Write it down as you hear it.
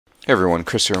Hey everyone,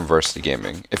 Chris here from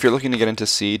VarsityGaming. If you're looking to get into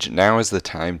Siege, now is the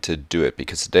time to do it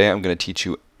because today I'm going to teach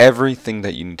you everything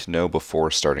that you need to know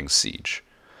before starting Siege.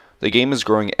 The game is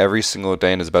growing every single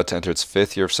day and is about to enter its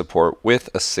 5th year of support with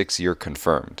a 6th year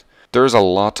confirmed. There is a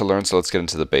lot to learn, so let's get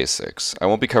into the basics. I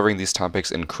won't be covering these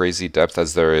topics in crazy depth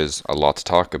as there is a lot to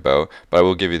talk about, but I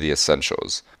will give you the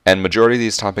essentials. And majority of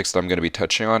these topics that I'm going to be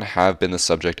touching on have been the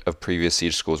subject of previous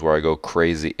Siege schools where I go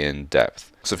crazy in depth.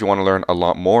 So if you want to learn a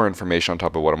lot more information on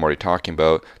top of what I'm already talking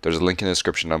about, there's a link in the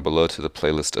description down below to the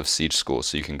playlist of Siege schools,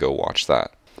 so you can go watch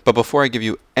that. But before I give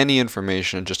you any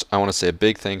information, I want to say a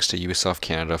big thanks to Ubisoft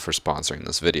Canada for sponsoring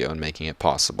this video and making it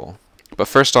possible. But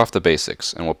first off, the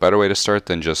basics, and what better way to start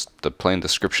than just the plain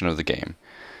description of the game.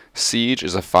 Siege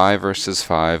is a 5 versus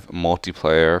 5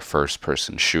 multiplayer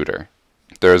first-person shooter.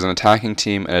 There is an attacking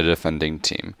team and a defending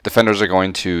team. Defenders are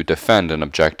going to defend an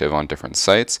objective on different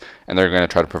sites, and they're going to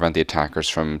try to prevent the attackers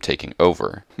from taking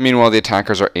over. Meanwhile, the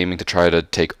attackers are aiming to try to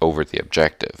take over the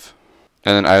objective.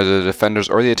 And then either the defenders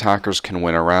or the attackers can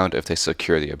win a round if they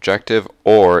secure the objective,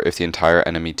 or if the entire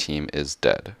enemy team is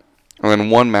dead. And then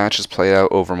one match is played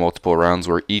out over multiple rounds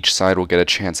where each side will get a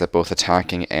chance at both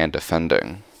attacking and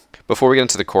defending. Before we get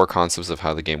into the core concepts of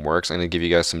how the game works, I'm going to give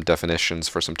you guys some definitions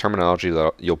for some terminology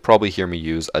that you'll probably hear me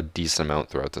use a decent amount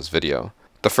throughout this video.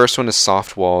 The first one is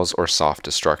soft walls or soft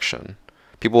destruction.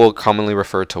 People will commonly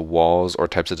refer to walls or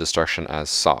types of destruction as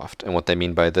soft, and what they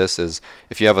mean by this is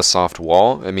if you have a soft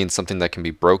wall, it means something that can be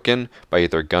broken by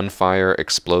either gunfire,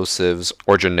 explosives,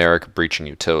 or generic breaching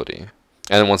utility.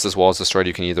 And then once this wall is destroyed,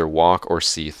 you can either walk or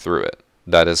see through it.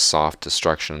 That is soft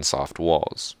destruction and soft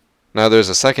walls. Now there's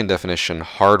a second definition,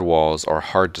 hard walls or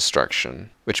hard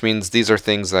destruction, which means these are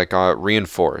things that got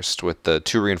reinforced with the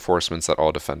 2 reinforcements that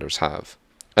all defenders have.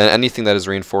 And anything that is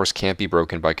reinforced can't be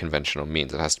broken by conventional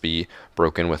means. It has to be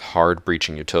broken with hard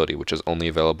breaching utility, which is only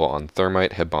available on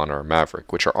Thermite, Hibana, or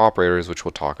Maverick, which are operators which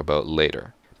we'll talk about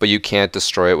later. But you can't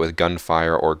destroy it with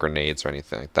gunfire or grenades or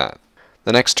anything like that.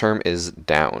 The next term is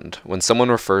downed. When someone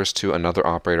refers to another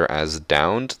operator as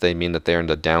downed, they mean that they're in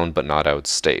the down but not out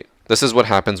state. This is what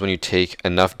happens when you take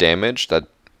enough damage that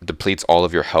depletes all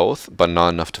of your health, but not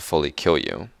enough to fully kill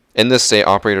you. In this state,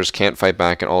 operators can't fight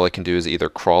back and all they can do is either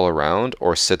crawl around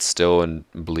or sit still and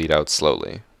bleed out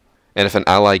slowly. And if an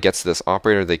ally gets to this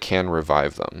operator, they can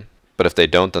revive them. But if they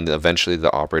don't, then eventually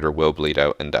the operator will bleed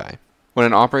out and die. When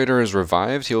an operator is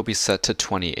revived, he will be set to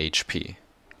 20 HP.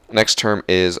 Next term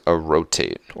is a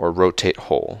rotate, or rotate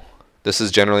hole. This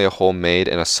is generally a hole made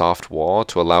in a soft wall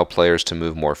to allow players to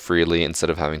move more freely instead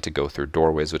of having to go through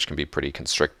doorways, which can be pretty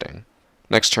constricting.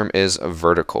 Next term is a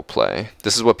vertical play.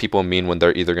 This is what people mean when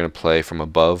they're either going to play from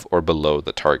above or below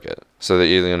the target. So they're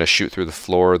either going to shoot through the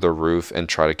floor or the roof and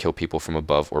try to kill people from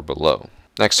above or below.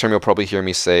 Next term you'll probably hear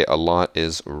me say a lot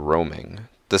is roaming.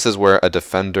 This is where a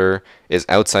defender is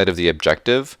outside of the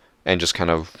objective and just kind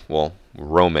of, well,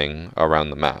 roaming around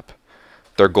the map.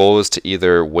 Their goal is to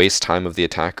either waste time of the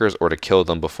attackers or to kill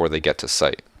them before they get to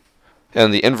site.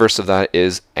 And the inverse of that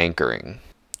is anchoring,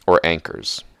 or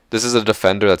anchors. This is a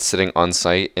defender that's sitting on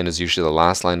site and is usually the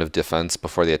last line of defense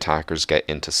before the attackers get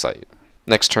into site.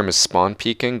 Next term is spawn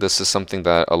peeking. This is something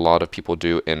that a lot of people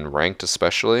do in ranked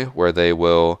especially, where they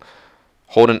will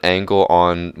hold an angle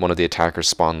on one of the attackers'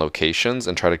 spawn locations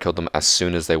and try to kill them as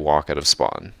soon as they walk out of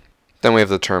spawn. Then we have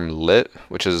the term lit,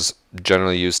 which is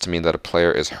generally used to mean that a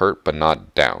player is hurt but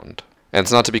not downed. And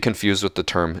it's not to be confused with the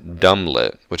term dumb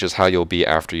lit, which is how you'll be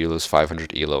after you lose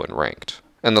 500 elo in ranked.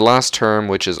 And the last term,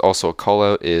 which is also a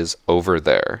callout, is over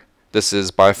there. This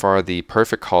is by far the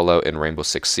perfect callout in Rainbow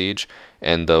Six Siege,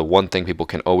 and the one thing people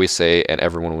can always say and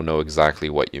everyone will know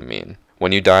exactly what you mean.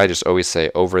 When you die, just always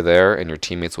say over there and your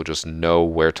teammates will just know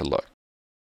where to look.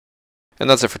 And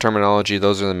that's it for terminology.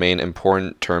 Those are the main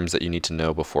important terms that you need to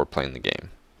know before playing the game.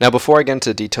 Now before I get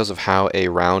into the details of how a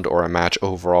round or a match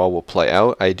overall will play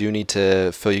out, I do need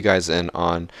to fill you guys in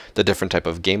on the different type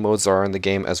of game modes there are in the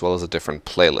game as well as a different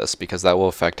playlist because that will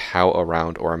affect how a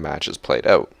round or a match is played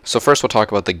out. So first we'll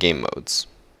talk about the game modes.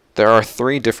 There are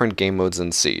 3 different game modes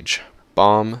in Siege: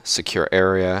 Bomb, Secure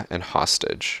Area, and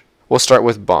Hostage. We'll start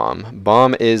with Bomb.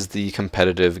 Bomb is the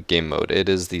competitive game mode. It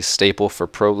is the staple for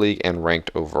Pro League and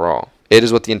ranked overall. It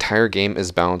is what the entire game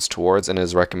is balanced towards and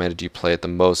is recommended you play it the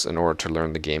most in order to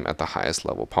learn the game at the highest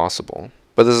level possible.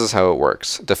 But this is how it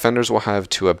works. Defenders will have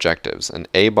 2 objectives, an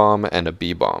A bomb and a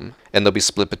B bomb, and they'll be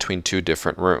split between 2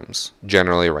 different rooms,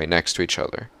 generally right next to each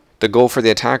other. The goal for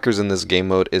the attackers in this game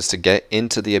mode is to get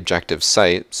into the objective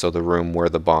site, so the room where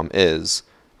the bomb is,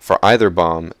 for either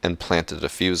bomb and plant the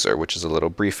diffuser, which is a little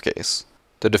briefcase.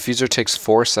 The diffuser takes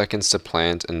 4 seconds to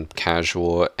plant in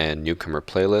casual and newcomer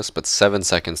playlists, but 7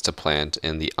 seconds to plant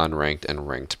in the unranked and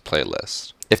ranked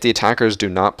playlist. If the attackers do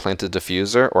not plant the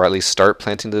diffuser, or at least start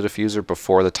planting the diffuser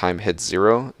before the time hits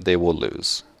 0, they will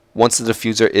lose. Once the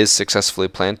diffuser is successfully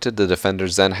planted, the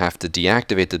defenders then have to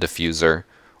deactivate the diffuser,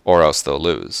 or else they'll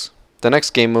lose. The next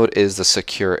game mode is the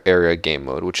secure area game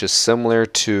mode, which is similar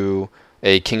to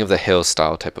a King of the Hill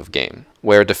style type of game,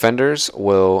 where defenders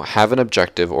will have an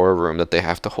objective or a room that they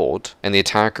have to hold, and the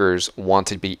attackers want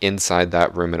to be inside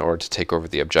that room in order to take over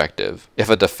the objective. If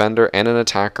a defender and an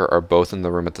attacker are both in the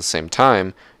room at the same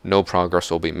time, no progress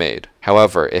will be made.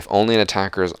 However, if only an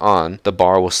attacker is on, the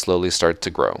bar will slowly start to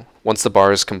grow. Once the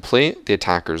bar is complete, the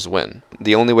attackers win.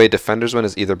 The only way defenders win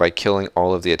is either by killing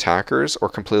all of the attackers or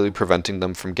completely preventing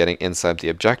them from getting inside the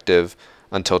objective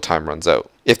until time runs out.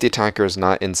 If the attacker is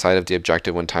not inside of the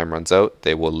objective when time runs out,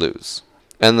 they will lose.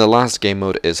 And the last game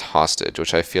mode is hostage,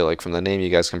 which I feel like from the name you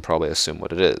guys can probably assume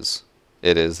what it is.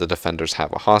 It is the defenders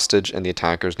have a hostage and the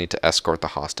attackers need to escort the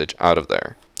hostage out of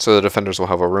there. So the defenders will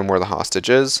have a room where the hostage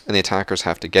is, and the attackers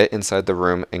have to get inside the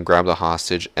room and grab the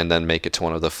hostage and then make it to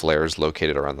one of the flares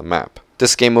located around the map.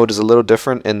 This game mode is a little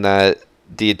different in that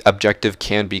the objective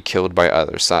can be killed by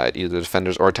either side. Either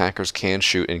defenders or attackers can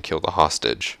shoot and kill the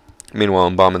hostage. Meanwhile,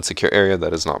 in Bomb and Secure Area,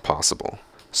 that is not possible.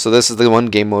 So this is the one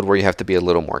game mode where you have to be a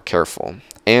little more careful.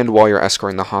 And while you're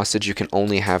escorting the hostage, you can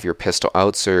only have your pistol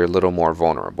out, so you're a little more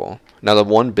vulnerable. Now, the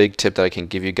one big tip that I can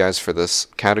give you guys for this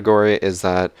category is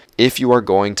that if you are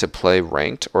going to play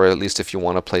ranked, or at least if you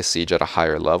want to play Siege at a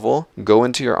higher level, go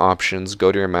into your options,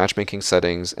 go to your matchmaking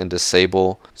settings, and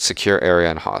disable Secure Area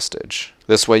and Hostage.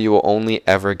 This way you will only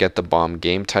ever get the bomb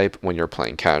game type when you're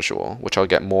playing casual, which I'll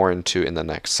get more into in the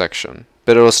next section.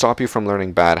 But it'll stop you from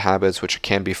learning bad habits which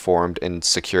can be formed in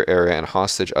Secure Area and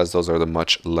Hostage, as those are the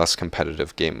much less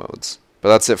competitive game modes. But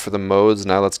that's it for the modes.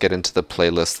 Now let's get into the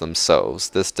playlists themselves.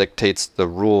 This dictates the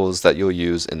rules that you'll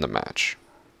use in the match.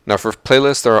 Now for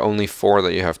playlists, there are only 4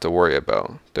 that you have to worry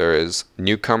about. There is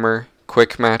Newcomer,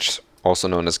 Quick Match, also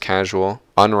known as Casual,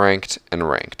 Unranked, and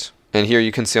Ranked. And here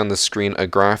you can see on the screen a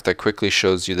graph that quickly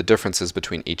shows you the differences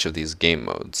between each of these game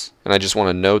modes. And I just want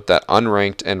to note that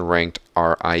unranked and ranked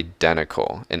are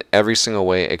identical in every single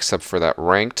way, except for that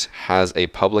ranked has a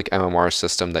public MMR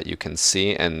system that you can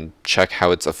see and check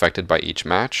how it's affected by each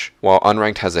match, while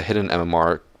unranked has a hidden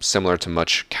MMR similar to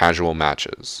much casual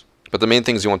matches. But the main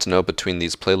things you want to know between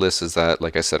these playlists is that,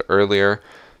 like I said earlier,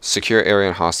 Secure Area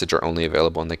and Hostage are only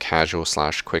available in the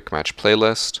casual/quick match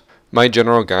playlist. My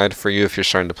general guide for you if you're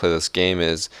starting to play this game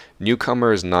is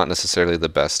Newcomer is not necessarily the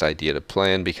best idea to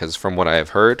play in, because from what I have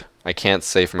heard, I can't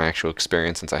say from actual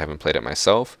experience since I haven't played it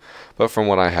myself, but from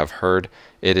what I have heard,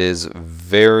 it is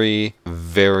very,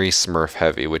 very Smurf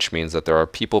heavy, which means that there are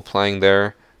people playing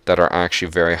there that are actually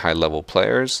very high level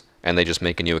players, and they just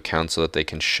make a new account so that they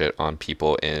can shit on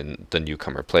people in the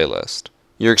Newcomer playlist.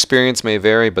 Your experience may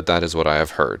vary, but that is what I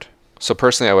have heard. So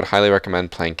personally, I would highly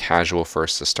recommend playing casual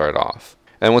first to start off.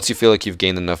 And once you feel like you've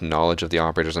gained enough knowledge of the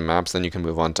operators and maps, then you can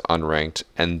move on to unranked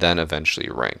and then eventually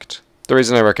ranked. The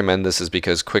reason I recommend this is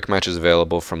because quick match is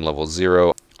available from level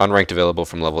 0, unranked available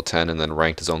from level 10, and then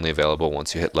ranked is only available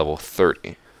once you hit level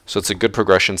 30. So it's a good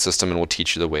progression system and will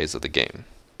teach you the ways of the game.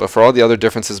 But for all the other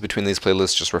differences between these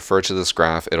playlists, just refer to this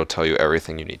graph. It'll tell you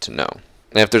everything you need to know.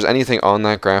 And if there's anything on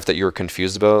that graph that you're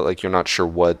confused about, like you're not sure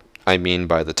what I mean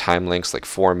by the time links, like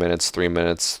 4 minutes, 3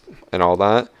 minutes, and all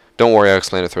that, don't worry, I'll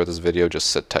explain it throughout this video, just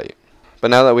sit tight. But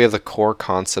now that we have the core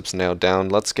concepts nailed down,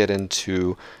 let's get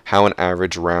into how an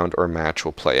average round or match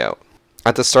will play out.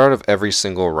 At the start of every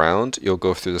single round, you'll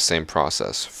go through the same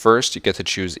process. First, you get to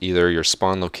choose either your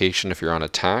spawn location if you're on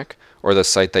attack, or the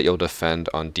site that you'll defend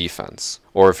on defense.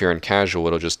 Or if you're in casual,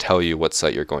 it'll just tell you what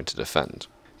site you're going to defend.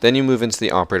 Then you move into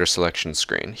the operator selection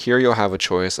screen. Here you'll have a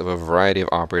choice of a variety of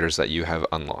operators that you have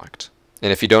unlocked.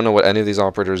 And if you don't know what any of these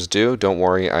operators do, don't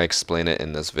worry, I explain it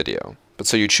in this video. But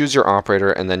so you choose your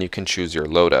operator and then you can choose your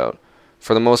loadout.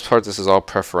 For the most part, this is all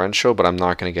preferential, but I'm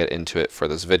not going to get into it for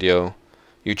this video.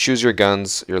 You choose your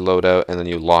guns, your loadout, and then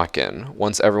you lock in.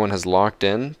 Once everyone has locked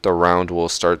in, the round will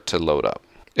start to load up.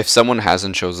 If someone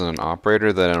hasn't chosen an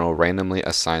operator, then it'll randomly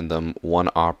assign them one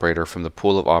operator from the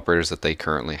pool of operators that they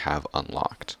currently have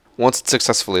unlocked. Once it's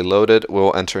successfully loaded,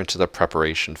 we'll enter into the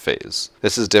preparation phase.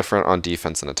 This is different on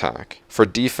defense and attack. For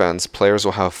defense, players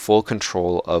will have full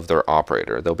control of their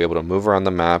operator. They'll be able to move around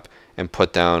the map and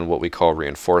put down what we call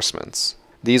reinforcements.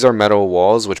 These are metal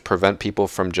walls which prevent people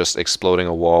from just exploding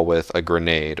a wall with a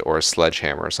grenade or a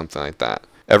sledgehammer or something like that.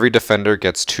 Every defender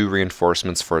gets 2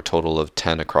 reinforcements for a total of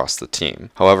 10 across the team.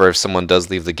 However, if someone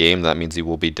does leave the game, that means he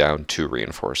will be down 2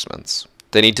 reinforcements.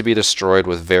 They need to be destroyed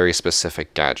with very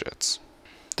specific gadgets.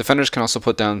 Defenders can also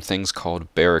put down things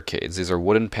called barricades. These are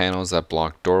wooden panels that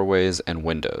block doorways and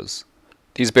windows.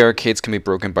 These barricades can be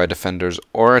broken by defenders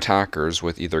or attackers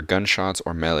with either gunshots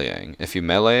or meleeing. If you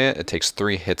melee it, it takes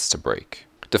 3 hits to break.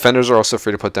 Defenders are also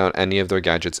free to put down any of their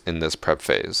gadgets in this prep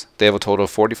phase. They have a total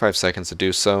of 45 seconds to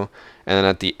do so, and then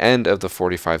at the end of the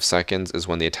 45 seconds is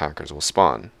when the attackers will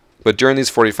spawn. But during these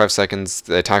 45 seconds,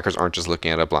 the attackers aren't just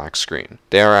looking at a black screen.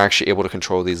 They are actually able to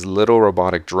control these little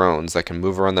robotic drones that can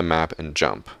move around the map and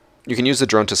jump. You can use the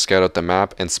drone to scout out the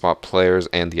map and spot players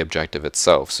and the objective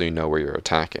itself, so you know where you're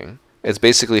attacking. It's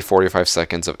basically 45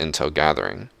 seconds of intel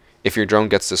gathering. If your drone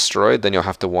gets destroyed, then you'll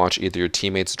have to watch either your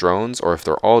teammates' drones, or if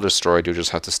they're all destroyed, you'll just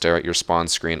have to stare at your spawn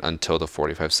screen until the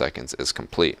 45 seconds is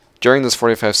complete. During this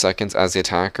 45 seconds as the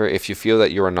attacker, if you feel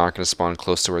that you are not going to spawn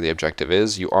close to where the objective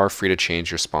is, you are free to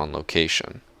change your spawn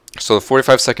location. So the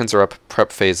 45 seconds are up,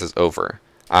 prep phase is over.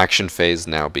 Action phase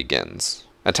now begins.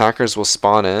 Attackers will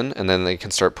spawn in, and then they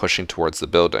can start pushing towards the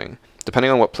building.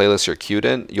 Depending on what playlist you're queued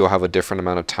in, you'll have a different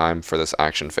amount of time for this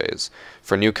action phase.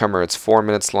 For newcomer, it's 4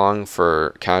 minutes long.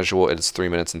 For casual, it is 3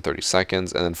 minutes and 30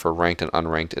 seconds. And then for ranked and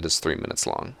unranked, it is 3 minutes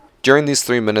long. During these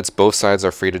 3 minutes, both sides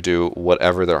are free to do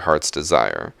whatever their hearts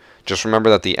desire. Just remember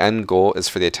that the end goal is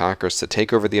for the attackers to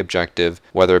take over the objective,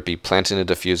 whether it be planting a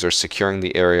diffuser, securing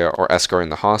the area, or escorting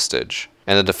the hostage.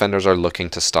 And the defenders are looking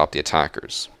to stop the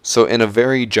attackers. So in a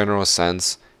very general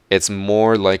sense, it's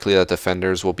more likely that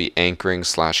defenders will be anchoring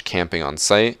 / camping on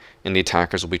site, and the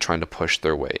attackers will be trying to push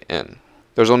their way in.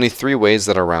 There's only 3 ways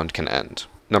that a round can end.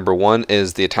 Number 1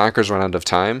 is the attackers run out of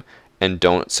time and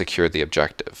don't secure the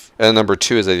objective. And number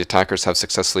 2 is that the attackers have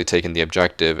successfully taken the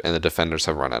objective and the defenders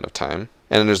have run out of time.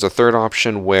 And then there's a third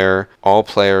option where all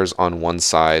players on one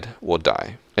side will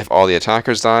die. If all the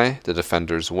attackers die, the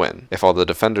defenders win. If all the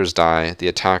defenders die, the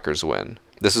attackers win.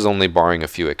 This is only barring a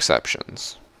few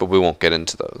exceptions, but we won't get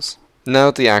into those. Now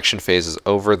that the action phase is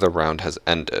over, the round has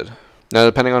ended. Now,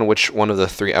 depending on which one of the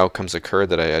 3 outcomes occurred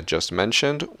that I had just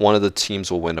mentioned, one of the teams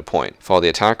will win a point. If all the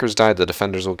attackers died, the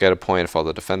defenders will get a point. If all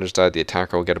the defenders died, the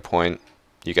attacker will get a point.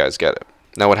 You guys get it.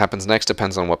 Now, what happens next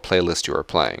depends on what playlist you are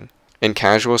playing. In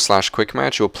casual / quick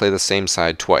match, you'll play the same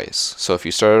side twice. So if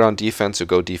you started on defense, you'll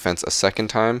go defense a second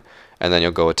time, and then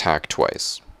you'll go attack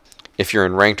twice. If you're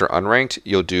in ranked or unranked,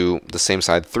 you'll do the same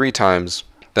side 3 times,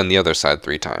 then the other side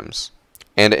 3 times.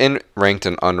 And in ranked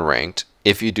and unranked,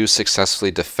 if you do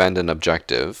successfully defend an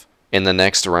objective, in the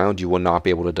next round you will not be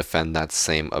able to defend that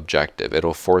same objective.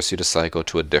 It'll force you to cycle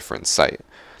to a different site.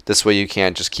 This way you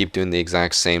can't just keep doing the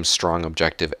exact same strong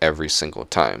objective every single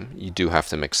time. You do have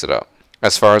to mix it up.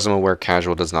 As far as I'm aware,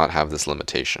 casual does not have this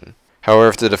limitation. However,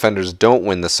 if the defenders don't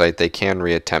win the site, they can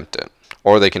reattempt it,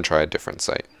 or they can try a different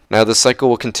site. Now this cycle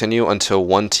will continue until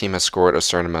one team has scored a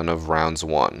certain amount of rounds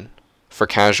won. For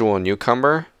casual and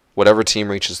newcomer, whatever team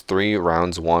reaches 3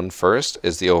 rounds won first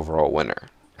is the overall winner.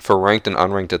 For ranked and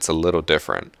unranked, it's a little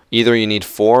different. Either you need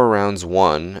 4 rounds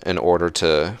won in order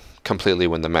to completely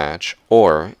win the match,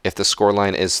 or if the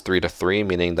scoreline is 3-3,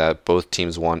 meaning that both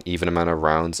teams won even amount of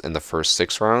rounds in the first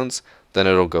 6 rounds, then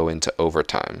it'll go into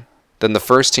overtime. Then the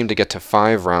first team to get to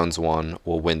 5 rounds won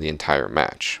will win the entire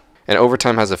match. And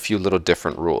overtime has a few little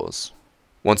different rules.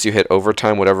 Once you hit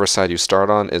overtime, whatever side you start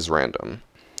on is random.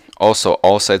 Also,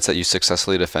 all sites that you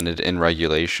successfully defended in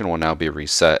regulation will now be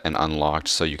reset and unlocked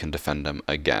so you can defend them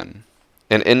again.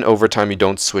 And in overtime, you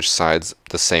don't switch sides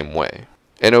the same way.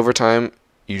 In overtime,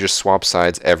 you just swap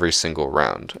sides every single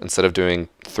round. Instead of doing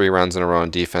 3 rounds in a row on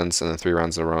defense and then 3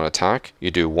 rounds in a row on attack, you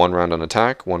do 1 round on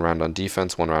attack, 1 round on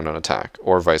defense, 1 round on attack,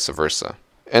 or vice versa.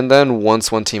 And then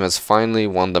once one team has finally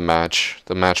won the match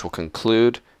will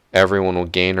conclude. Everyone will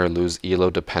gain or lose elo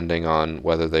depending on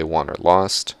whether they won or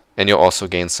lost. And you'll also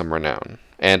gain some renown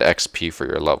and XP for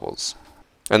your levels.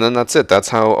 And then that's it. That's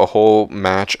how a whole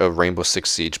match of Rainbow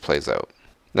Six Siege plays out.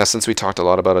 Now, since we talked a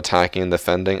lot about attacking and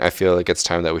defending, I feel like it's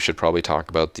time that we should probably talk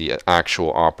about the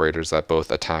actual operators that both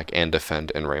attack and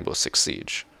defend in Rainbow Six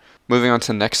Siege. Moving on to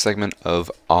the next segment of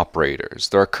operators.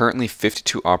 There are currently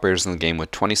 52 operators in the game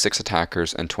with 26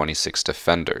 attackers and 26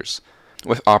 defenders.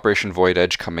 With Operation Void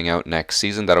Edge coming out next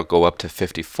season, that'll go up to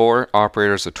 54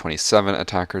 operators with 27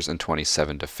 attackers and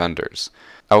 27 defenders.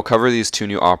 I will cover these 2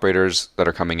 new operators that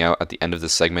are coming out at the end of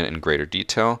this segment in greater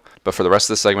detail, but for the rest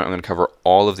of the segment I'm going to cover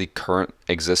all of the current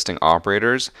existing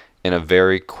operators in a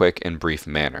very quick and brief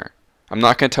manner. I'm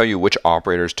not going to tell you which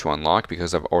operators to unlock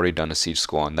because I've already done a Siege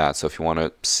School on that, so if you want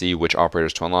to see which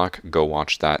operators to unlock, go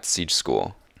watch that Siege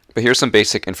School. But here's some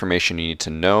basic information you need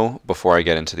to know before I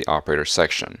get into the operator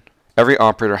section. Every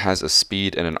operator has a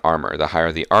speed and an armor. The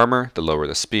higher the armor, the lower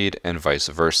the speed, and vice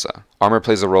versa. Armor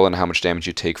plays a role in how much damage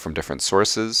you take from different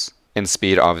sources, and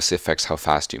speed obviously affects how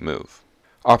fast you move.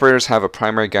 Operators have a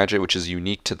primary gadget which is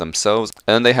unique to themselves,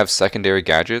 and then they have secondary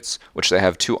gadgets, which they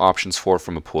have 2 options for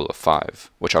from a pool of 5,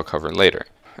 which I'll cover later.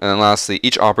 And then lastly,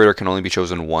 each operator can only be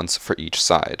chosen once for each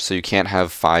side, so you can't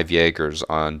have 5 Jaegers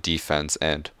on defense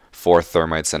and 4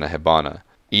 Thermites and a Hibana.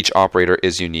 Each operator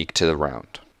is unique to the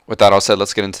round. With that all said,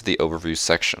 let's get into the overview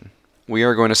section. We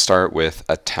are going to start with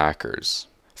attackers.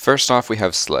 First off, we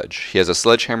have Sledge. He has a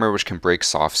sledgehammer which can break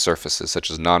soft surfaces such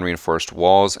as non-reinforced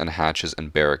walls and hatches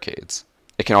and barricades.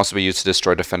 It can also be used to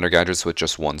destroy defender gadgets with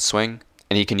just 1 swing,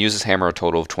 and he can use his hammer a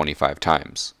total of 25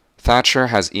 times. Thatcher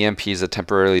has EMPs that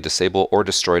temporarily disable or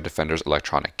destroy defenders'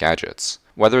 electronic gadgets.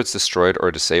 Whether it's destroyed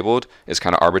or disabled is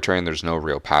kind of arbitrary and there's no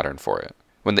real pattern for it.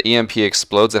 When the EMP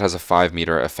explodes, it has a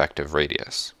 5-meter effective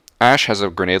radius. Ash has a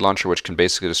grenade launcher which can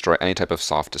basically destroy any type of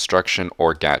soft destruction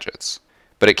or gadgets,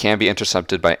 but it can be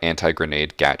intercepted by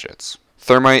anti-grenade gadgets.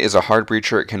 Thermite is a hard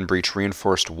breacher. It can breach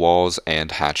reinforced walls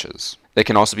and hatches. It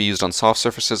can also be used on soft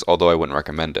surfaces, although I wouldn't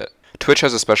recommend it. Twitch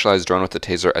has a specialized drone with a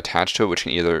taser attached to it which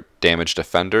can either damage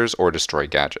defenders or destroy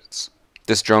gadgets.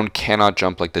 This drone cannot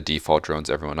jump like the default drones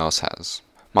everyone else has.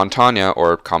 Montagna,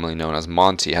 or commonly known as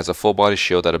Monty, has a full-body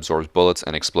shield that absorbs bullets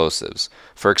and explosives.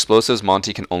 For explosives,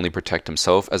 Monty can only protect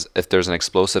himself, as if there's an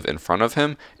explosive in front of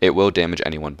him, it will damage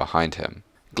anyone behind him.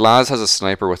 Glaz has a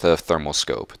sniper with a thermal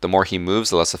scope. The more he moves,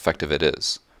 the less effective it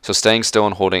is. So staying still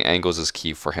and holding angles is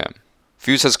key for him.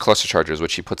 Fuse has cluster charges,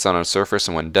 which he puts down on a surface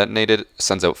and when detonated,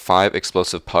 sends out 5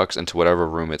 explosive pucks into whatever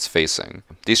room it's facing.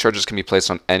 These charges can be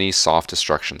placed on any soft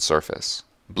destruction surface.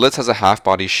 Blitz has a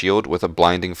half-body shield with a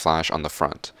blinding flash on the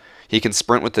front. He can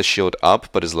sprint with the shield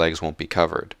up, but his legs won't be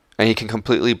covered. And he can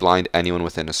completely blind anyone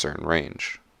within a certain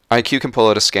range. IQ can pull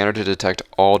out a scanner to detect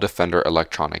all defender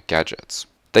electronic gadgets.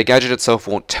 The gadget itself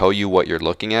won't tell you what you're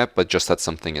looking at, but just that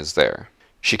something is there.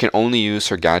 She can only use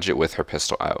her gadget with her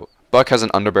pistol out. Buck has an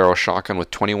underbarrel shotgun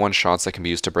with 21 shots that can be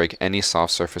used to break any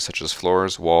soft surface such as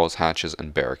floors, walls, hatches,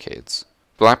 and barricades.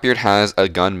 Blackbeard has a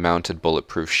gun-mounted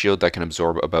bulletproof shield that can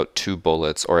absorb about 2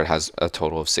 bullets, or it has a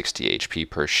total of 60 HP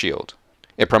per shield.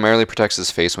 It primarily protects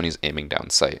his face when he's aiming down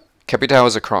sight. Capitao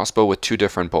has a crossbow with 2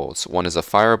 different bolts. One is a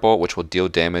firebolt which will deal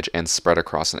damage and spread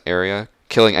across an area,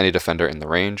 killing any defender in the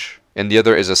range, and the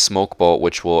other is a smoke bolt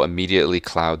which will immediately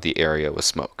cloud the area with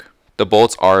smoke. The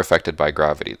bolts are affected by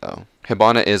gravity though.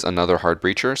 Hibana is another hard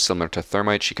breacher. Similar to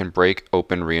Thermite, she can break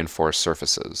open reinforced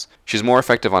surfaces. She's more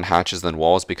effective on hatches than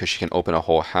walls because she can open a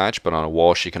whole hatch, but on a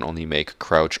wall she can only make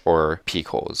crouch or peek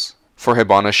holes. For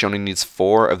Hibana, she only needs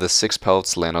 4 of the 6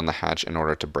 pellets to land on the hatch in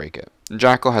order to break it.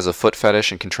 Jackal has a foot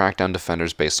fetish and can track down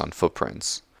defenders based on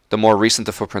footprints. The more recent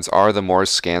the footprints are, the more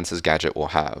scans his gadget will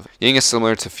have. Ying is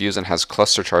similar to Fuse and has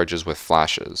cluster charges with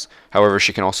flashes. However,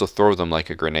 she can also throw them like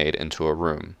a grenade into a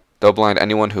room. They'll blind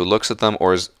anyone who looks at them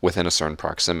or is within a certain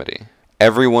proximity.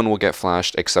 Everyone will get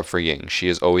flashed except for Ying. She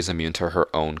is always immune to her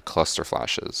own cluster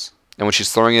flashes. And when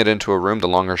she's throwing it into a room, the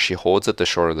longer she holds it, the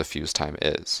shorter the fuse time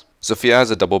is. Sophia has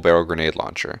a double barrel grenade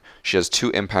launcher. She has 2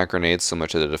 impact grenades similar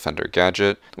to the Defender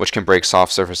gadget, which can break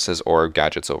soft surfaces or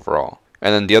gadgets overall.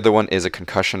 And then the other one is a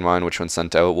concussion mine, which when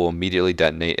sent out will immediately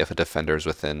detonate if a defender is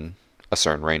within a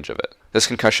certain range of it. This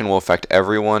concussion will affect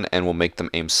everyone and will make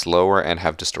them aim slower and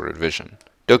have distorted vision.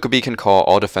 Dokkaebi can call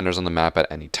all defenders on the map at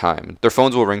any time. Their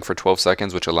phones will ring for 12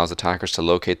 seconds, which allows attackers to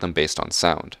locate them based on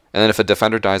sound. And then if a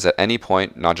defender dies at any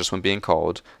point, not just when being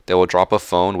called, they will drop a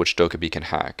phone which Dokkaebi can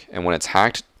hack. And when it's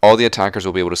hacked, all the attackers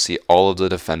will be able to see all of the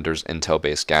defenders'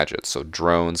 intel-based gadgets, so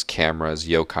drones, cameras,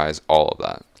 yokais, all of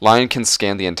that. Lion can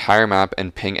scan the entire map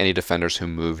and ping any defenders who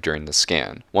move during the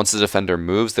scan. Once the defender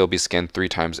moves, they'll be scanned 3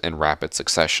 times in rapid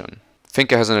succession.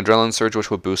 Finka has an adrenaline surge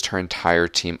which will boost her entire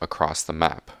team across the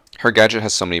map. Her gadget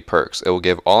has so many perks. It will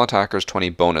give all attackers 20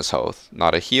 bonus health.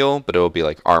 Not a heal, but it will be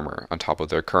like armor on top of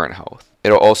their current health. It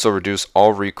will also reduce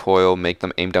all recoil, make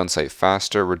them aim down sight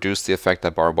faster, reduce the effect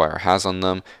that barbed wire has on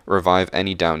them, revive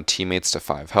any downed teammates to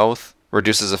 5 health,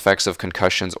 reduces effects of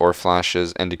concussions or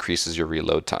flashes, and decreases your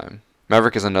reload time.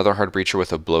 Maverick is another hard breacher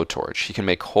with a blowtorch. He can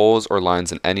make holes or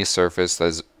lines in any surface that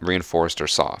is reinforced or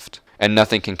soft. And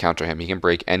nothing can counter him. He can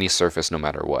break any surface no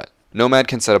matter what. Nomad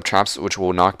can set up traps which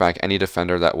will knock back any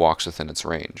defender that walks within its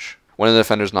range. When the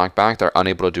defenders knock back, they're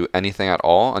unable to do anything at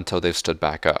all until they've stood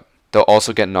back up. They'll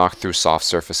also get knocked through soft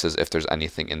surfaces if there's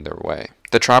anything in their way.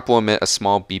 The trap will emit a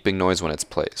small beeping noise when it's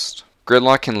placed.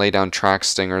 Gridlock can lay down track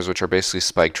stingers, which are basically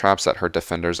spike traps that hurt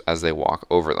defenders as they walk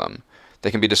over them.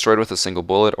 They can be destroyed with a single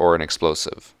bullet or an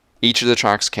explosive. Each of the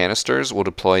track's canisters will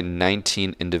deploy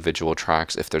 19 individual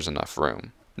tracks if there's enough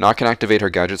room. Nock can activate her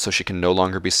gadget so she can no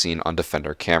longer be seen on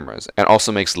defender cameras, and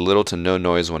also makes little to no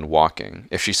noise when walking.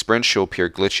 If she sprints, she'll appear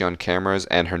glitchy on cameras,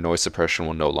 and her noise suppression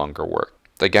will no longer work.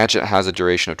 The gadget has a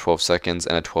duration of 12 seconds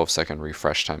and a 12-second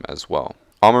refresh time as well.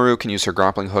 Amaru can use her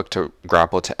grappling hook to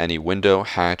grapple to any window,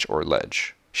 hatch, or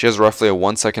ledge. She has roughly a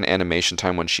 1-second animation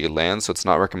time when she lands, so it's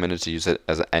not recommended to use it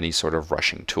as any sort of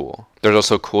rushing tool. There's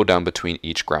also a cooldown between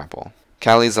each grapple.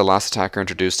 Callie is the last attacker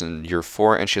introduced in Year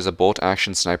 4, and she has a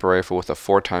bolt-action sniper rifle with a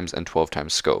 4x and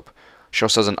 12x scope. She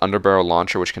also has an underbarrel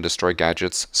launcher which can destroy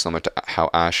gadgets similar to how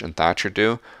Ash and Thatcher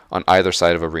do on either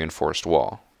side of a reinforced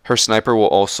wall. Her sniper will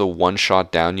also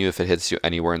one-shot down you if it hits you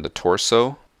anywhere in the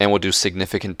torso, and will do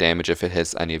significant damage if it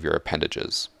hits any of your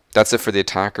appendages. That's it for the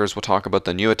attackers. We'll talk about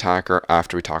the new attacker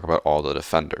after we talk about all the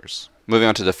defenders. Moving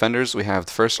on to defenders, we have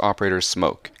the first operator,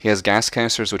 Smoke. He has gas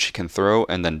canisters which he can throw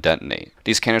and then detonate.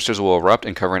 These canisters will erupt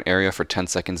and cover an area for 10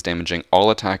 seconds, damaging all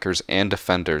attackers and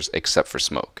defenders except for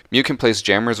Smoke. Mute can place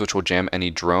jammers which will jam any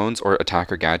drones or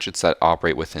attacker gadgets that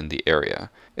operate within the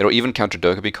area. It'll even counter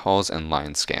Dokkaebi calls and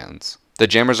line scans. The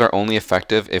jammers are only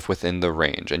effective if within the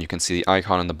range, and you can see the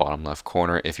icon in the bottom left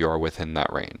corner if you are within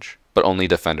that range. But only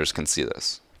defenders can see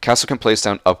this. Castle can place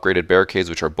down upgraded barricades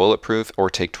which are bulletproof or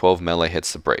take 12 melee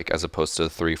hits to break as opposed to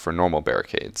 3 for normal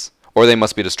barricades. Or they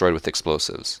must be destroyed with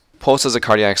explosives. Pulse has a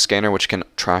cardiac scanner which can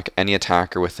track any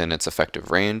attacker within its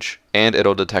effective range, and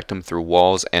it'll detect them through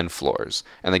walls and floors,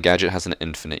 and the gadget has an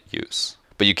infinite use.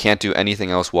 But you can't do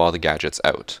anything else while the gadget's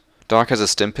out. Doc has a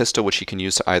stim pistol which he can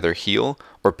use to either heal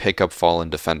or pick up fallen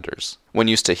defenders. When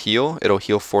used to heal, it'll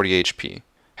heal 40 HP.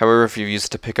 However, if you use it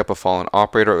to pick up a fallen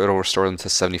operator, it'll restore them to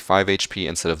 75 HP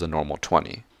instead of the normal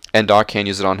 20. And Doc can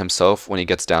use it on himself when he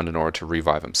gets down in order to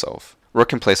revive himself. Rook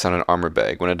can place down an armor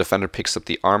bag. When a defender picks up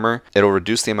the armor, it'll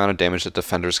reduce the amount of damage that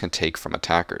defenders can take from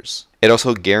attackers. It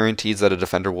also guarantees that a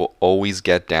defender will always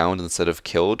get downed instead of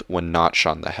killed when not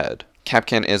shot in the head.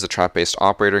 Kapkan is a trap-based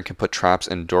operator and can put traps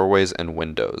in doorways and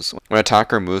windows. When an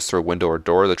attacker moves through a window or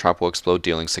door, the trap will explode,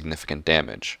 dealing significant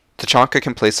damage. Tachanka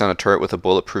can place down a turret with a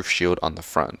bulletproof shield on the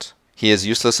front. He is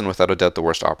useless and without a doubt the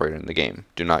worst operator in the game.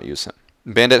 Do not use him.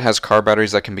 Bandit has car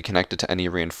batteries that can be connected to any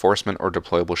reinforcement or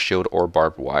deployable shield or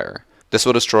barbed wire. This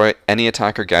will destroy any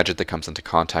attacker gadget that comes into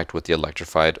contact with the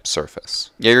electrified surface.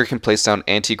 Jaeger can place down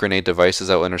anti-grenade devices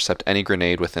that will intercept any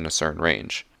grenade within a certain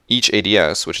range. Each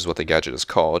ADS, which is what the gadget is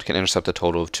called, can intercept a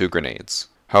total of 2 grenades.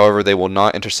 However, they will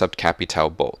not intercept Capital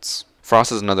bolts.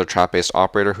 Frost is another trap-based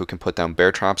operator who can put down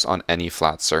bear traps on any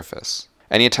flat surface.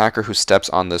 Any attacker who steps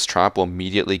on this trap will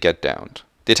immediately get downed.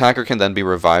 The attacker can then be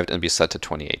revived and be set to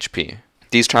 20 HP.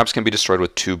 These traps can be destroyed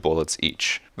with 2 bullets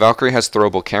each. Valkyrie has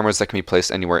throwable cameras that can be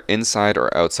placed anywhere inside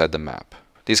or outside the map.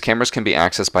 These cameras can be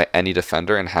accessed by any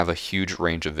defender and have a huge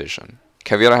range of vision.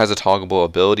 Caveira has a toggleable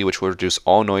ability which will reduce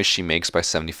all noise she makes by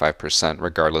 75%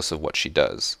 regardless of what she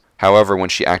does. However, when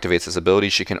she activates this ability,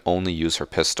 she can only use her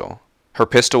pistol. Her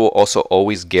pistol will also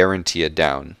always guarantee a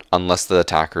down, unless the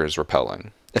attacker is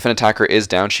repelling. If an attacker is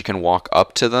down, she can walk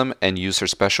up to them and use her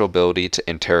special ability to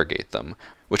interrogate them,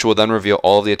 which will then reveal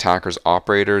all of the attacker's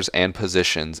operators and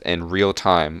positions in real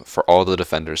time for all the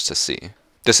defenders to see.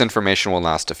 This information will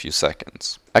last a few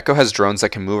seconds. Echo has drones that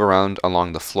can move around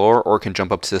along the floor or can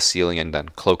jump up to the ceiling and then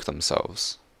cloak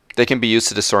themselves. They can be used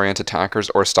to disorient attackers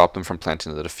or stop them from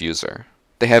planting the diffuser.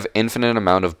 They have infinite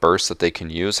amount of bursts that they can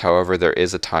use, however there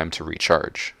is a time to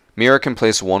recharge. Mirror can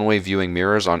place one-way viewing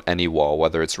mirrors on any wall,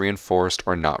 whether it's reinforced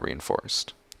or not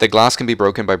reinforced. The glass can be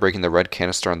broken by breaking the red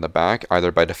canister on the back,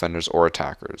 either by defenders or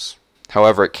attackers.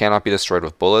 However, it cannot be destroyed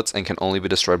with bullets and can only be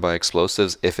destroyed by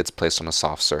explosives if it's placed on a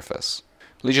soft surface.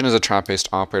 Legion is a trap-based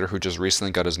operator who just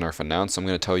recently got his nerf announced. I'm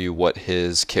going to tell you what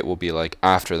his kit will be like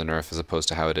after the nerf as opposed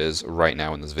to how it is right now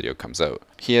when this video comes out.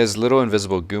 He has little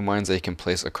invisible goo mines that he can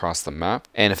place across the map,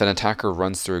 and if an attacker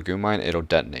runs through a goo mine, it'll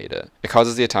detonate it. It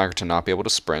causes the attacker to not be able to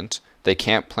sprint, they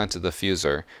can't plant a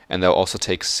diffuser, and they'll also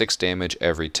take 6 damage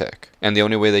every tick. And the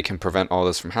only way they can prevent all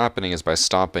this from happening is by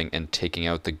stopping and taking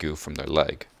out the goo from their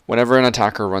leg. Whenever an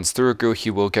attacker runs through a goo, he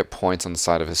will get points on the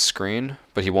side of his screen,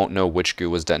 but he won't know which goo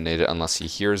was detonated unless he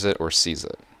hears it or sees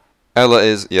it. Ella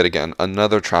is, yet again,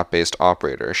 another trap-based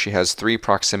operator. She has 3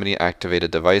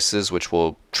 proximity-activated devices which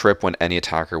will trip when any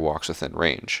attacker walks within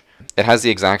range. It has the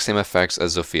exact same effects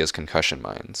as Zophia's concussion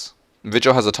mines.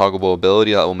 Vigil has a toggleable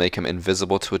ability that will make him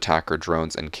invisible to attacker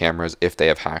drones and cameras if they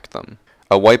have hacked them.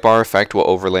 A white bar effect will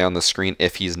overlay on the screen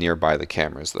if he's nearby the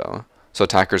cameras though, so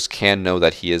attackers can know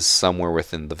that he is somewhere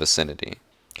within the vicinity.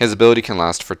 His ability can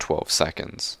last for 12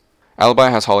 seconds. Alibi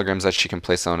has holograms that she can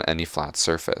place on any flat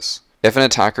surface. If an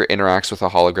attacker interacts with a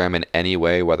hologram in any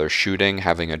way, whether shooting,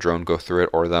 having a drone go through it,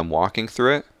 or them walking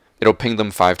through it, it'll ping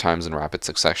them 5 times in rapid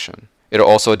succession. It'll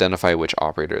also identify which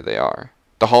operator they are.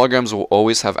 The holograms will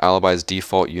always have Alibi's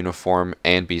default uniform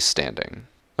and be standing.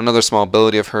 Another small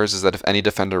ability of hers is that if any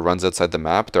defender runs outside the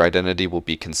map, their identity will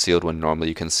be concealed when normally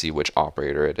you can see which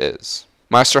operator it is.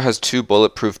 Maestro has 2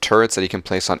 bulletproof turrets that he can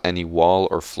place on any wall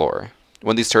or floor.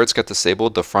 When these turrets get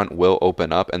disabled, the front will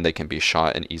open up and they can be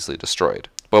shot and easily destroyed.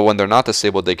 But when they're not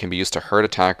disabled, they can be used to hurt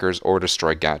attackers or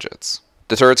destroy gadgets.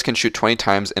 The turrets can shoot 20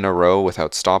 times in a row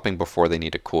without stopping before they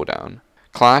need a cooldown.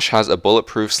 Clash has a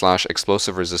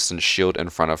bulletproof/explosive resistant shield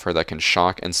in front of her that can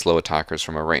shock and slow attackers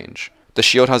from a range. The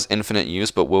shield has infinite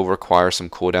use but will require some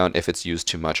cooldown if it's used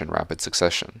too much in rapid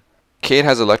succession. Cade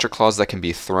has electric claws that can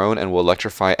be thrown and will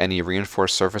electrify any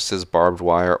reinforced surfaces, barbed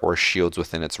wire, or shields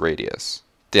within its radius.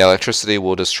 The electricity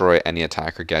will destroy any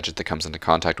attacker gadget that comes into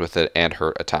contact with it and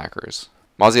hurt attackers.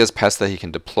 Mozzie has pests that he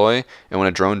can deploy, and when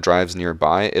a drone drives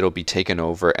nearby, it'll be taken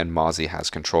over and Mozzie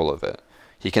has control of it.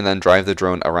 He can then drive the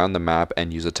drone around the map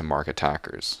and use it to mark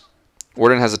attackers.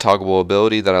 Warden has a toggleable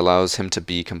ability that allows him to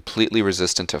be completely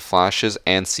resistant to flashes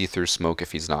and see through smoke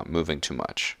if he's not moving too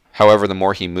much. However, the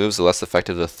more he moves, the less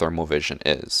effective the thermal vision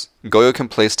is. Goyo can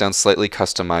place down slightly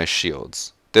customized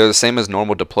shields. They're the same as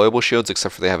normal deployable shields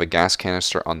except for they have a gas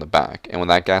canister on the back, and when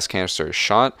that gas canister is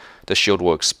shot, the shield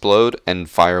will explode and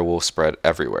fire will spread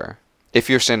everywhere. If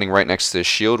you're standing right next to the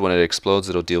shield, when it explodes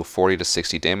it'll deal 40 to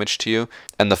 60 damage to you,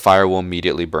 and the fire will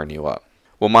immediately burn you up.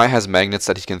 Womai has magnets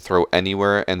that he can throw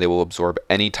anywhere and they will absorb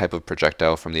any type of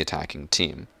projectile from the attacking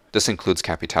team. This includes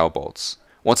Capital bolts.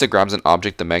 Once it grabs an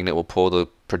object, the magnet will pull the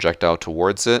projectile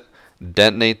towards it,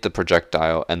 detonate the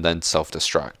projectile, and then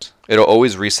self-destruct. It'll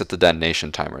always reset the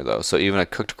detonation timer though, so even a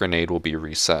cooked grenade will be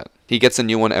reset. He gets a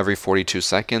new one every 42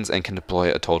 seconds and can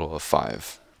deploy a total of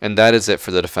 5. And that is it for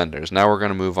the defenders. Now we're going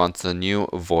to move on to the new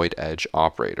Void Edge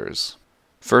operators.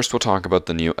 First we'll talk about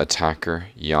the new attacker,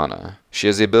 Yana. She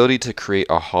has the ability to create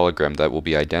a hologram that will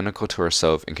be identical to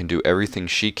herself and can do everything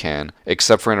she can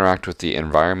except for interact with the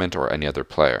environment or any other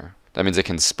player. That means it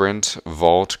can sprint,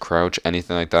 vault, crouch,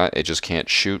 anything like that. It just can't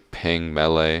shoot, ping,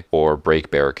 melee, or break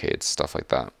barricades, stuff like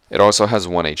that. It also has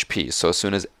 1 HP, so as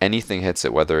soon as anything hits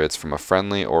it, whether it's from a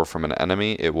friendly or from an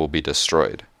enemy, it will be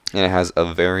destroyed. And it has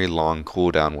a very long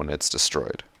cooldown when it's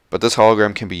destroyed. But this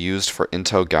hologram can be used for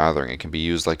intel gathering. It can be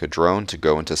used like a drone to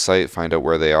go into sight, find out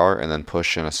where they are, and then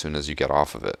push in as soon as you get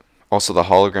off of it. Also, the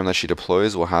hologram that she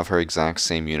deploys will have her exact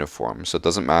same uniform, so it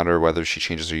doesn't matter whether she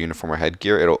changes her uniform or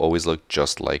headgear, it'll always look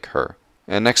just like her.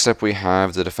 And next up we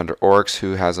have the Defender Oryx,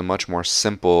 who has a much more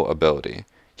simple ability.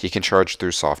 He can charge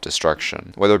through soft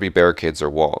destruction, whether it be barricades or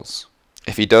walls.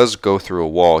 If he does go through a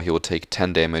wall, he will take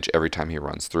 10 damage every time he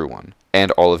runs through one,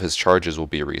 and all of his charges will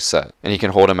be reset, and he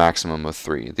can hold a maximum of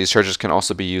 3. These charges can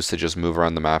also be used to just move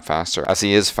around the map faster, as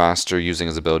he is faster using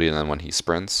his ability than when he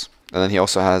sprints. And then he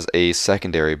also has a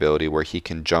secondary ability where he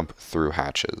can jump through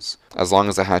hatches. As long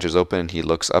as the hatch is open and he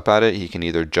looks up at it, he can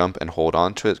either jump and hold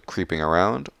on to it, creeping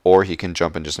around, or he can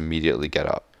jump and just immediately get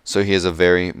up. So he is a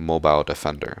very mobile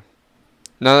defender.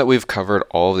 Now that we've covered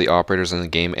all of the operators in the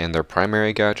game and their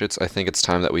primary gadgets, I think it's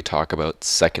time that we talk about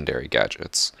secondary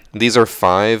gadgets. These are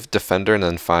 5 defender and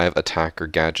then 5 attacker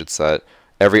gadgets that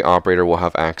every operator will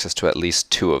have access to at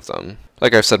least 2 of them.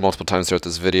 Like I've said multiple times throughout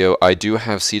this video, I do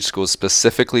have Siege Schools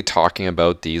specifically talking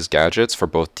about these gadgets for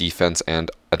both defense and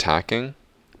attacking,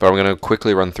 but I'm going to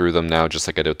quickly run through them now just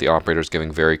like I did with the operators,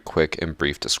 giving very quick and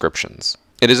brief descriptions.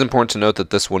 It is important to note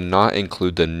that this will not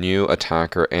include the new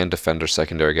attacker and defender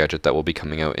secondary gadget that will be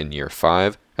coming out in year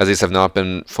 5, as these have not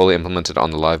been fully implemented on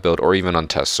the live build or even on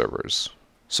test servers.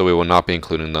 So we will not be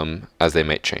including them as they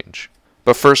may change.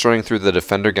 But first, running through the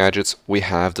defender gadgets, we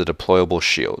have the deployable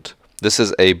shield. This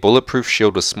is a bulletproof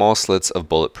shield with small slits of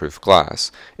bulletproof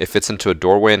glass. It fits into a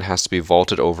doorway and has to be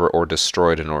vaulted over or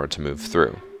destroyed in order to move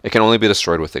through. It can only be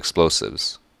destroyed with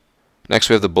explosives. Next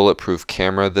we have the bulletproof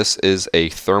camera. This is a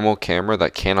thermal camera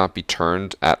that cannot be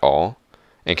turned at all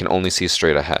and can only see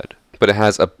straight ahead. But it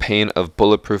has a pane of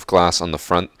bulletproof glass on the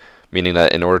front, meaning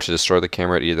that in order to destroy the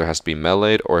camera it either has to be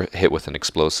meleeed or hit with an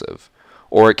explosive,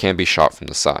 or it can be shot from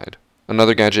the side.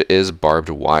 Another gadget is barbed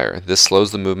wire. This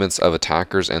slows the movements of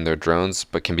attackers and their drones,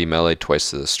 but can be meleeed twice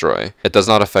to destroy. It does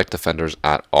not affect defenders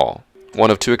at all. One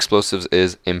of 2 explosives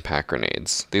is impact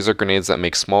grenades. These are grenades that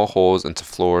make small holes into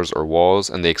floors or walls,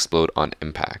 and they explode on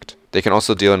impact. They can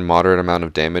also deal a moderate amount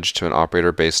of damage to an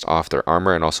operator based off their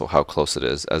armor and also how close it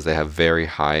is, as they have very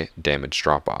high damage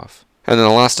drop-off. And then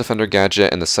the last defender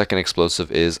gadget and the second explosive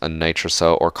is a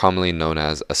nitrocell, or commonly known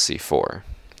as a C4.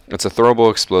 It's a throwable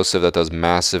explosive that does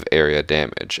massive area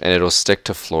damage, and it'll stick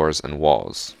to floors and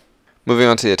walls. Moving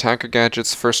on to the attacker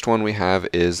gadgets, first one we have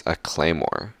is a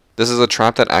claymore. This is a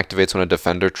trap that activates when a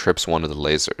defender trips one of the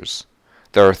lasers.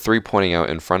 There are 3 pointing out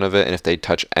in front of it, and if they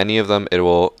touch any of them, it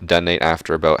will detonate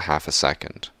after about half a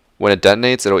second. When it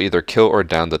detonates, it'll either kill or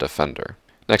down the defender.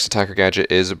 Next attacker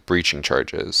gadget is breaching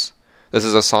charges. This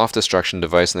is a soft destruction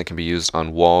device and it can be used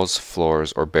on walls,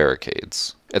 floors, or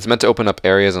barricades. It's meant to open up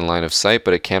areas in line of sight,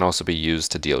 but it can also be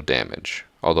used to deal damage,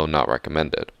 although not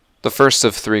recommended. The first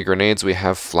of 3 grenades, we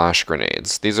have flash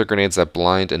grenades. These are grenades that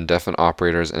blind and deafen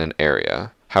operators in an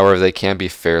area. However, they can be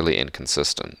fairly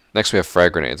inconsistent. Next we have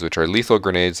frag grenades, which are lethal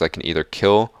grenades that can either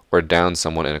kill or down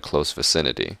someone in a close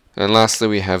vicinity. And lastly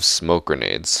we have smoke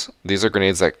grenades. These are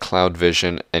grenades that cloud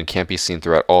vision and can't be seen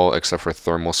through at all except for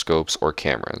thermal scopes or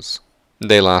cameras.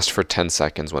 They last for 10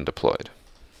 seconds when deployed.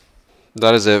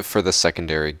 That is it for the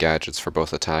secondary gadgets for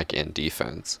both attack and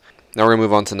defense. Now we're going to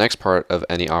move on to the next part of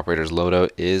any operator's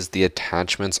loadout is the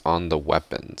attachments on the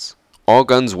weapons. All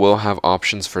guns will have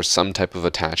options for some type of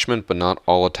attachment, but not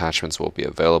all attachments will be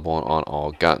available on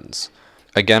all guns.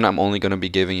 Again, I'm only going to be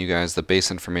giving you guys the base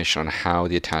information on how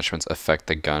the attachments affect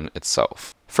the gun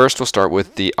itself. First, we'll start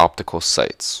with the optical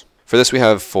sights. For this we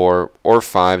have 4 or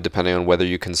 5 depending on whether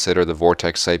you consider the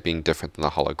vortex sight being different than the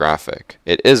holographic.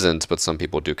 It isn't, but some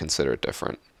people do consider it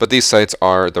different. But these sights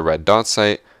are the red dot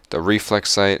sight, the reflex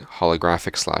sight,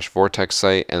 holographic/vortex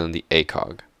sight, and then the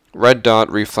ACOG. Red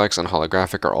dot, reflex, and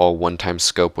holographic are all one-time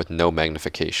scope with no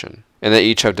magnification, and they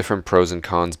each have different pros and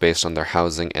cons based on their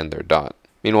housing and their dot.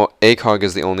 Meanwhile, ACOG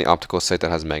is the only optical sight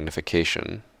that has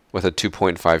magnification, with a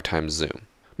 2.5 times zoom.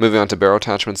 Moving on to barrel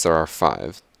attachments, there are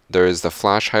 5. There is the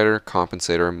flash hider,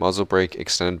 compensator, muzzle brake,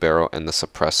 extended barrel, and the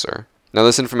suppressor. Now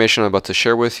this information I'm about to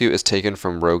share with you is taken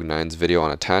from Rogue 9's video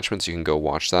on attachments. You can go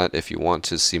watch that if you want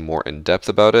to see more in depth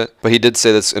about it. But he did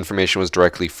say this information was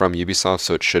directly from Ubisoft,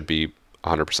 so it should be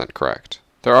 100% correct.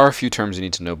 There are a few terms you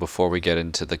need to know before we get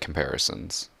into the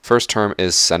comparisons. First term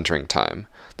is centering time.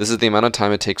 This is the amount of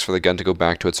time it takes for the gun to go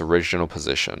back to its original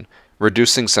position.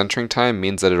 Reducing centering time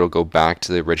means that it'll go back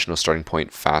to the original starting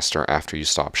point faster after you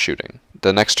stop shooting.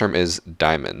 The next term is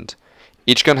diamond.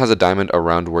 Each gun has a diamond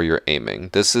around where you're aiming.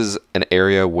 This is an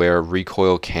area where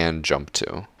recoil can jump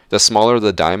to. The smaller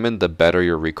the diamond, the better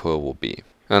your recoil will be.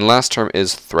 And last term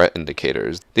is threat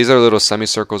indicators. These are little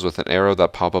semicircles with an arrow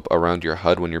that pop up around your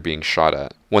HUD when you're being shot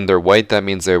at. When they're white, that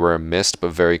means they were a missed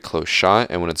but very close shot,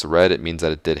 and when it's red, it means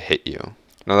that it did hit you.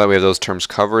 Now that we have those terms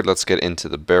covered, let's get into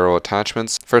the barrel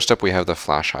attachments. First up, we have the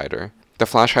flash hider. The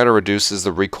flash hider reduces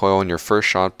the recoil on your first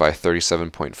shot by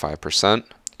 37.5%,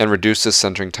 and reduces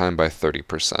centering time by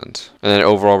 30%, and then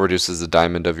overall reduces the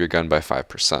diamond of your gun by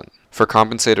 5%. For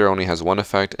compensator, it only has one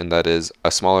effect, and that is a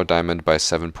smaller diamond by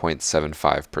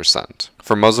 7.75%.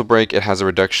 For muzzle brake, it has a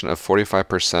reduction of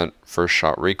 45% first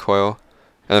shot recoil,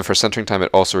 and then for centering time, it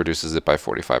also reduces it by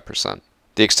 45%.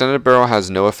 The extended barrel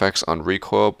has no effects on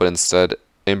recoil, but instead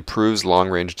improves long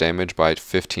range damage by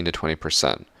 15 to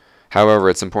 20%. However,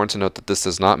 it's important to note that this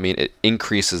does not mean it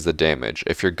increases the damage.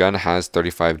 If your gun has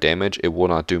 35 damage, it will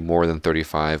not do more than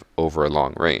 35 over a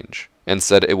long range.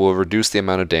 Instead, it will reduce the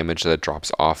amount of damage that it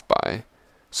drops off by.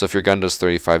 So if your gun does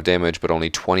 35 damage but only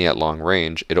 20 at long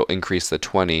range, it'll increase the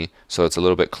 20 so it's a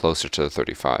little bit closer to the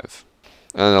 35.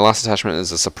 And then the last attachment is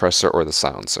the suppressor or the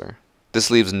silencer. This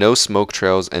leaves no smoke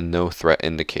trails and no threat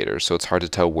indicators, so it's hard to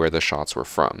tell where the shots were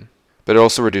from. But it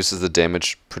also reduces the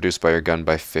damage produced by your gun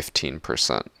by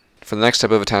 15%. For the next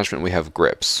type of attachment, we have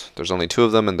grips. There's only 2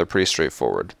 of them and they're pretty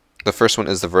straightforward. The first one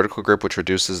is the vertical grip, which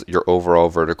reduces your overall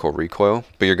vertical recoil,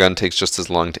 but your gun takes just as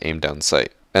long to aim down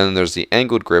sight. And then there's the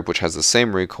angled grip, which has the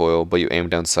same recoil, but you aim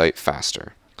down sight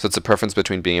faster. So it's a preference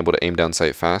between being able to aim down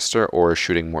sight faster or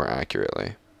shooting more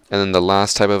accurately. And then the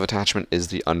last type of attachment is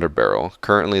the underbarrel.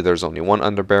 Currently there's only one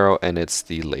underbarrel, and it's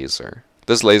the laser.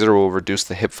 This laser will reduce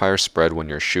the hipfire spread when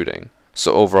you're shooting,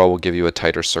 so overall will give you a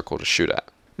tighter circle to shoot at.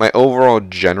 My overall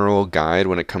general guide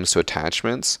when it comes to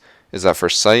attachments is that for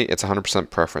sight, it's 100%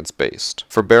 preference based.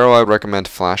 For barrel, I would recommend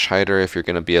flash hider if you're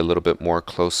going to be a little bit more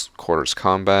close quarters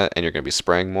combat and you're going to be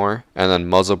spraying more, and then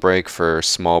muzzle brake for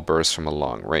small bursts from a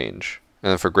long range.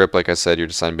 And then for grip, like I said, you're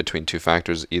deciding between 2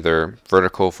 factors, either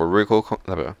vertical for recoil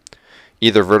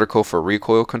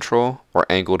control or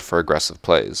angled for aggressive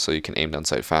plays, so you can aim down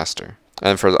sight faster.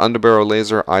 And for the underbarrel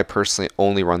laser, I personally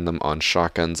only run them on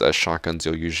shotguns, as shotguns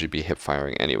you'll usually be hip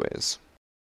firing anyways.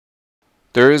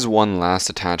 There is one last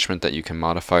attachment that you can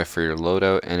modify for your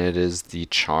loadout, and it is the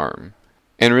charm.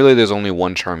 And really there's only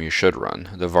one charm you should run,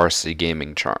 the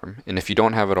VarsityGaming charm. And if you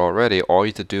don't have it already, all you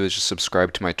have to do is just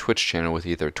subscribe to my Twitch channel with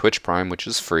either Twitch Prime, which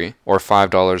is free, or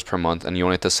 $5 per month, and you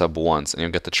only have to sub once, and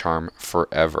you'll get the charm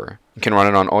forever. You can run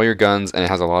it on all your guns, and it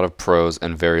has a lot of pros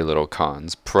and very little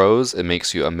cons. Pros, it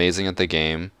makes you amazing at the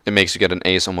game. It makes you get an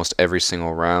ace almost every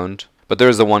single round. But there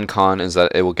is the one con, is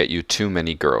that it will get you too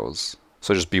many girls.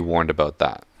 So just be warned about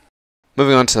that.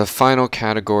 Moving on to the final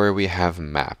category, we have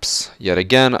maps. Yet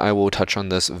again, I will touch on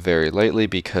this very lightly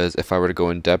because if I were to go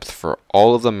in depth for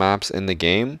all of the maps in the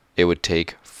game, it would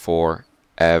take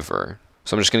forever.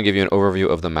 So I'm just going to give you an overview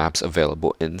of the maps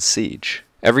available in Siege.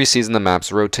 Every season the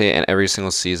maps rotate, and every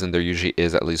single season there usually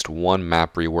is at least one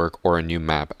map rework or a new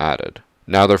map added.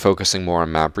 Now they're focusing more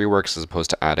on map reworks as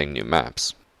opposed to adding new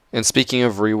maps. And speaking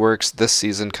of reworks, this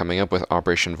season coming up with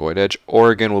Operation Void Edge,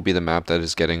 Oregon will be the map that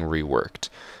is getting reworked.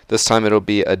 This time it'll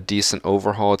be a decent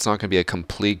overhaul. It's not going to be a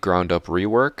complete ground up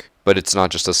rework, but it's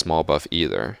not just a small buff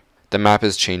either. The map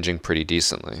is changing pretty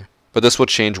decently. But this will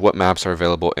change what maps are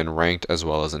available in ranked as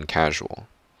well as in casual.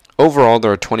 Overall,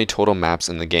 there are 20 total maps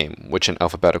in the game, which in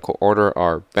alphabetical order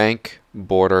are Bank,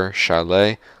 Border,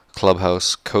 Chalet,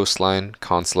 Clubhouse, Coastline,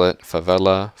 Consulate,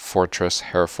 Favela, Fortress,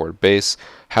 Hereford Base,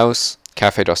 House,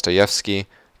 Cafe Dostoyevsky,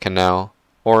 Canal,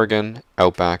 Oregon,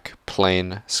 Outback,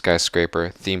 Plain, Skyscraper,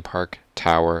 Theme Park,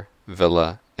 Tower,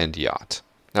 Villa, and Yacht.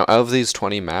 Now out of these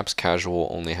 20 maps, casual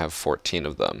will only have 14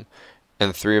 of them,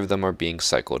 and 3 of them are being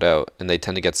cycled out, and they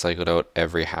tend to get cycled out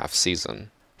every half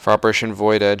season. For Operation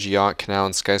Void Edge, Yacht, Canal,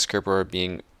 and Skyscraper are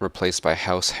being replaced by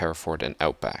House, Hereford, and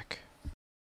Outback.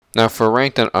 Now for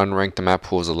ranked and unranked, the map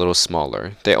pool is a little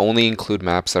smaller. They only include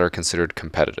maps that are considered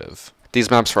competitive. These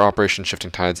maps for Operation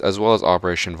Shifting Tides as well as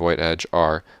Operation Void Edge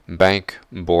are Bank,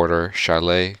 Border,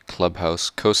 Chalet, Clubhouse,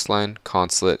 Coastline,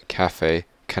 Consulate, Cafe,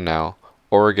 Canal,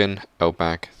 Oregon,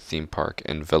 Outback, Theme Park,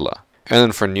 and Villa. And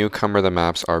then for newcomer, the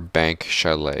maps are Bank,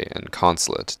 Chalet, and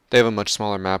Consulate. They have a much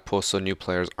smaller map pool, so new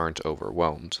players aren't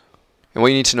overwhelmed. And what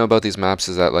you need to know about these maps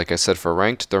is that, like I said, for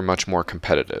ranked, they're much more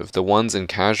competitive. The ones in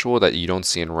casual that you don't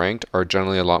see in ranked are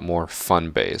generally a lot more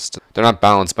fun-based. They're not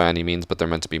balanced by any means, but they're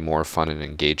meant to be more fun and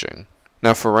engaging.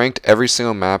 Now for ranked, every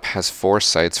single map has 4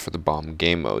 sites for the bomb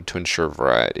game mode to ensure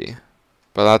variety.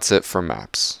 But that's it for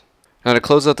maps. Now to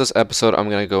close out this episode, I'm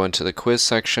going to go into the quiz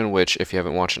section, which if you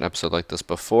haven't watched an episode like this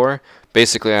before,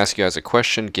 basically I ask you guys a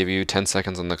question, give you 10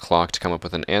 seconds on the clock to come up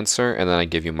with an answer, and then I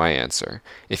give you my answer.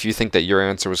 If you think that your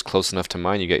answer was close enough to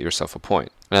mine, you get yourself a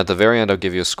point. And at the very end, I'll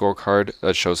give you a scorecard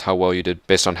that shows how well you did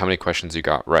based on how many questions you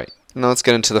got right. Now let's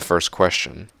get into the first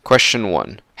question. Question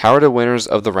 1. How are the winners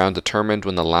of the round determined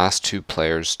when the last 2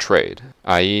 players trade?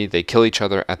 I.e., they kill each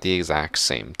other at the exact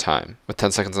same time. With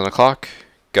 10 seconds on the clock,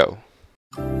 go.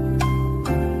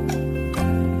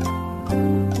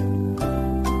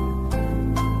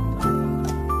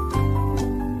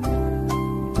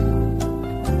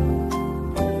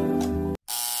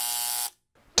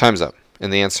 Time's up,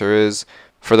 and the answer is,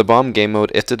 for the bomb game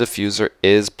mode, if the diffuser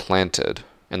is planted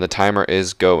and the timer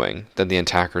is going, then the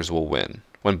attackers will win,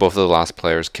 when both of the last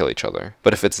players kill each other.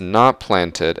 But if it's not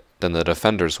planted, then the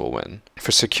defenders will win.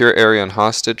 For secure area and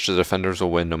hostage, the defenders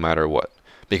will win no matter what,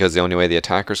 because the only way the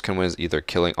attackers can win is either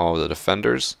killing all of the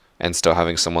defenders and still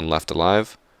having someone left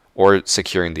alive, or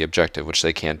securing the objective, which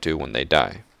they can't do when they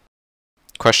die.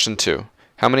 Question 2.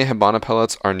 How many Hibana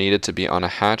pellets are needed to be on a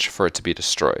hatch for it to be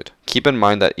destroyed? Keep in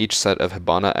mind that each set of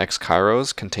Hibana X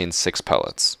Kairos contains 6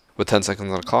 pellets. With 10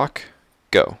 seconds on the clock,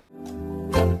 go.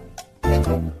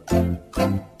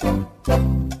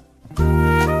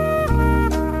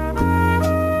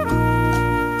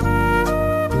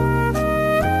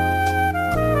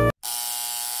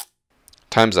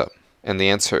 Time's up, and the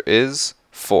answer is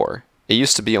 4. It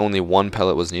used to be only 1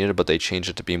 pellet was needed, but they changed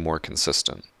it to be more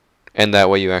consistent. And that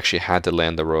way you actually had to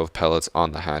land the row of pellets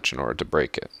on the hatch in order to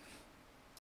break it.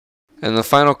 And the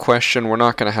final question, we're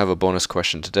not going to have a bonus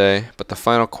question today, but the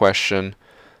final question,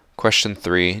 question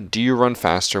 3, do you run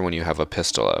faster when you have a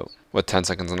pistol out? With 10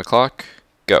 seconds on the clock,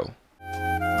 go.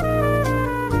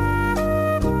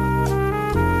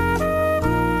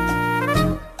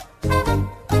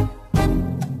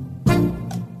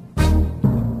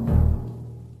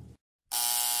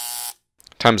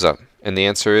 Time's up, and the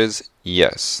answer is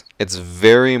yes. It's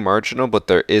very marginal, but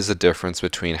there is a difference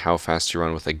between how fast you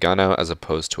run with a gun out as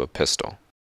opposed to a pistol.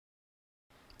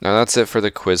 Now that's it for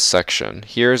the quiz section.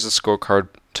 Here's a scorecard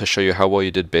to show you how well you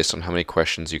did based on how many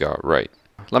questions you got right.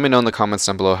 Let me know in the comments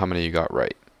down below how many you got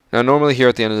right. Now normally here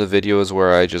at the end of the video is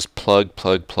where I just plug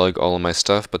all of my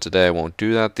stuff, but today I won't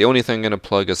do that. The only thing I'm going to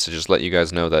plug is to just let you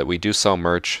guys know that we do sell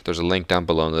merch. There's a link down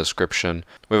below in the description.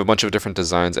 We have a bunch of different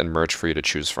designs and merch for you to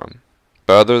choose from.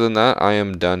 But other than that, I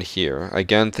am done here.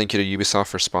 Again, thank you to Ubisoft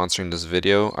for sponsoring this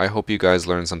video. I hope you guys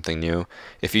learned something new.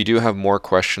 If you do have more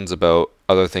questions about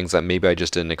other things that maybe I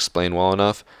just didn't explain well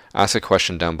enough, ask a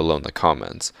question down below in the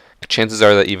comments. Chances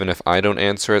are that even if I don't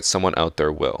answer it, someone out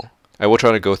there will. I will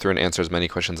try to go through and answer as many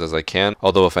questions as I can,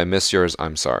 although if I miss yours,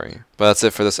 I'm sorry. But that's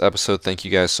it for this episode. Thank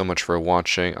you guys so much for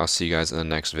watching. I'll see you guys in the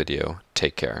next video.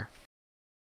 Take care.